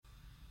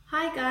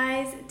Hi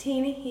guys,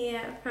 Tina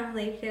here from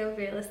Leafield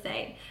Real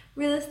Estate.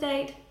 Real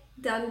estate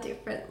done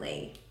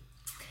differently.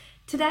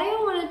 Today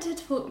I wanted to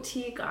talk to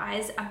you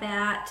guys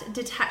about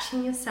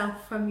detaching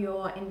yourself from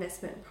your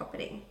investment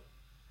property.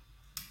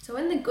 So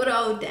in the good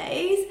old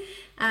days,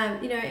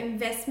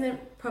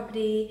 investment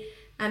property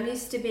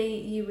used to be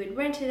you would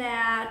rent it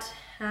out,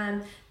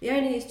 the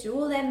owner used to do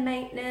all their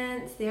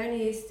maintenance, the owner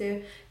used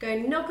to go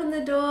knock on the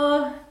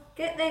door,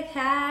 get their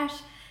cash.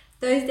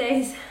 Those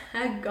days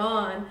are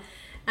gone.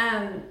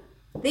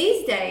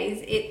 These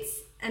days,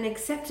 it's an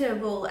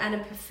acceptable and a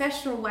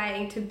professional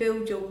way to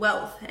build your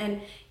wealth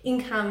and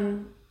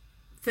income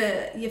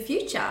for your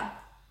future.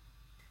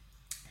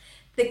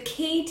 The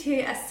key to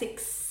a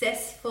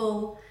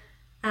successful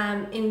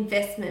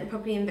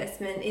property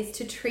investment, is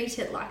to treat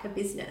it like a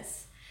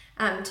business,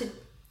 to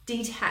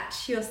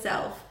detach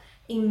yourself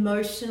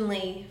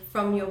emotionally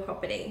from your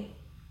property.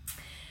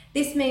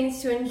 This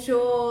means to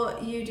ensure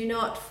you do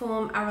not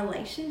form a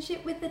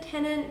relationship with the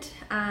tenant,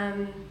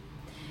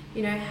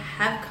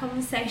 have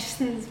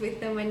conversations with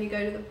them when you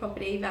go to the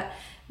property, but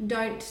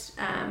don't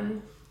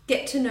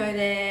get to know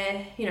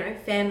their,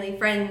 family,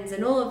 friends,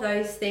 and all of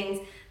those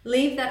things.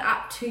 Leave that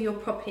up to your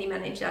property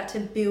manager to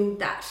build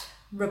that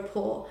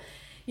rapport.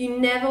 You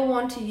never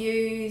want to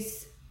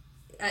use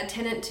a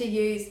tenant to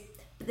use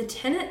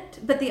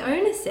but the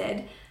owner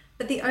said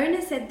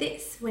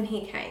this when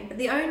he came, but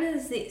the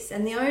owner's this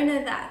and the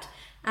owner that,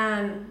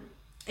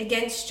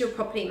 against your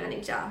property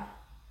manager.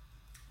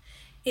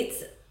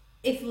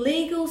 If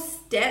legal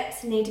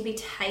steps need to be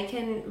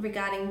taken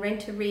regarding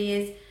rent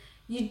arrears,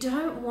 you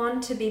don't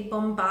want to be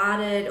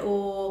bombarded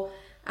or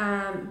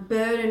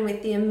burdened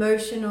with the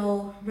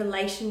emotional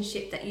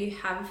relationship that you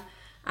have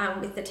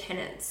with the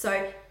tenant.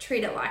 So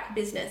treat it like a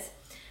business.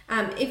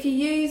 If you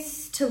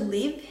used to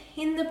live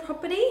in the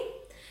property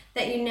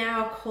that you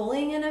now are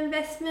calling an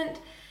investment,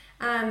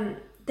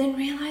 then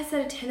realize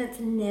that a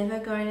tenant's never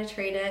going to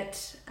treat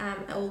it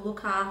or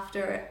look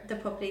after the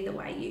property the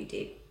way you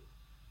did.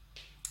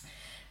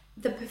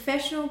 The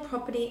professional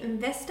property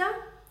investor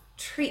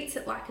treats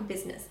it like a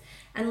business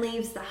and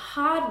leaves the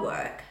hard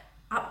work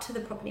up to the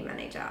property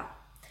manager.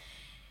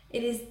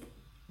 It is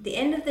the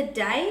end of the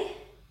day,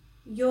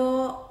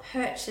 you're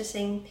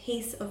purchasing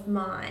peace of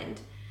mind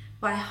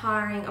by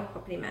hiring a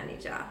property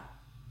manager.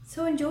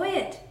 So enjoy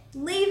it.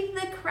 Leave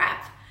the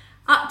crap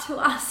up to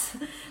us.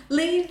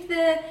 Leave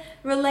the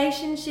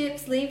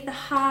relationships, leave the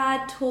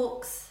hard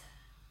talks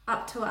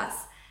up to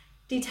us.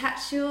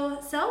 Detach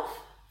yourself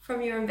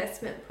from your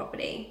investment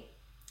property.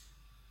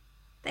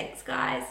 Thanks, guys.